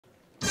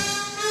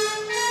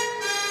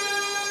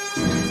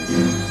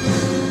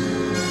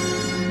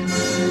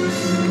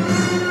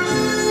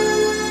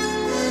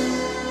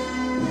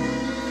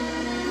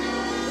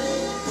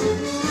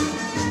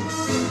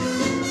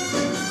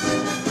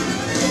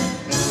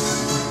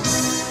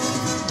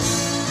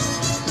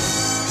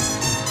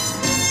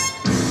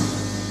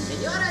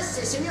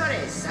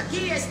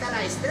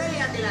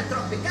la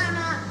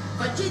Tropicana,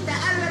 Conchita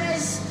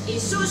Álvarez y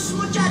sus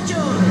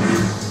muchachos.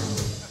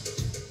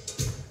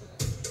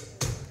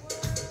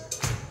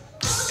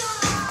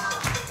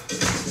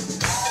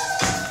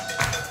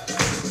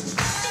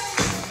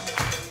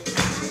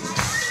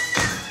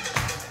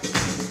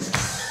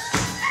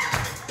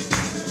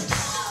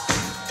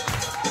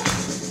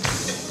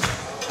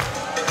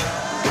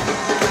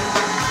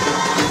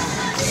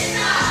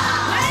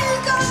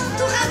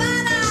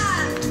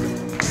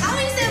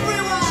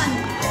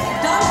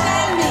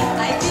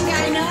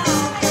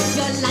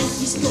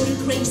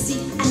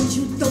 And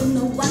you don't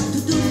know what to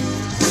do.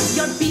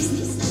 Your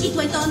business, it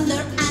went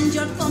under and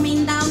you're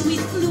coming down with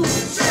flu.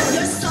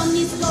 Your son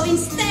is going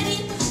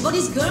steady, but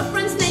his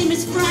girlfriend's name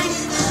is Frank.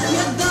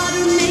 Your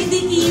daughter made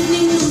the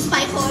evening news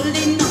by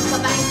holding up a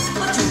bank.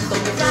 But you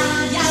don't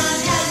cry,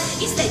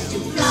 instead you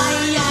fly,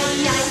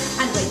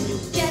 and when you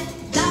get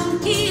down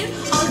here,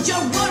 all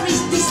your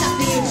worries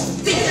disappear.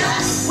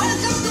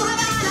 Welcome to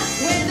Havana,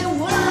 where the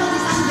world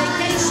is on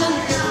vacation.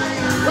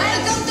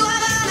 Welcome to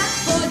Havana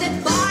for the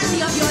party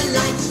of your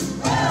life.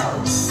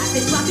 At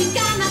the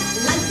Tropicana,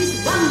 life is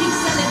one big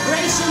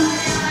celebration.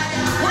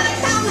 What a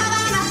town,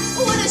 Havana,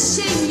 what a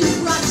shame you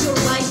brought your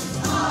wife.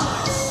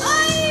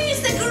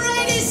 It's the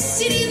greatest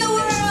city in the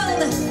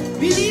world.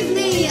 Believe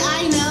me,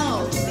 I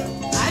know.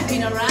 I've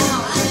been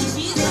around.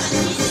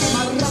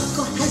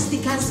 Morocco has the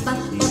Casbah,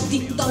 but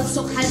it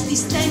also has the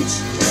stench.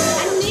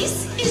 And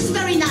Nice is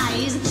very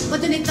nice,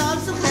 but then it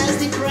also has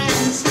the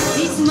French.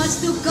 It's much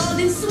too cold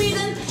in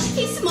Sweden,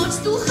 it's much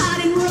too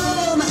hot in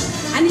Rome.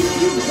 And if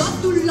you go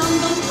to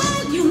London,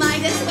 well, you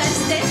might as well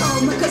stay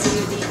home. Cause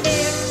here the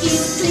air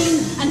is clean,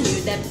 and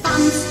here the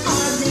palms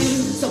are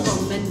green. So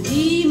come and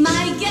be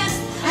my guest,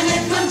 and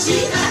let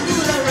Conchita do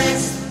the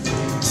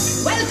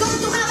rest. Welcome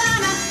to Havana.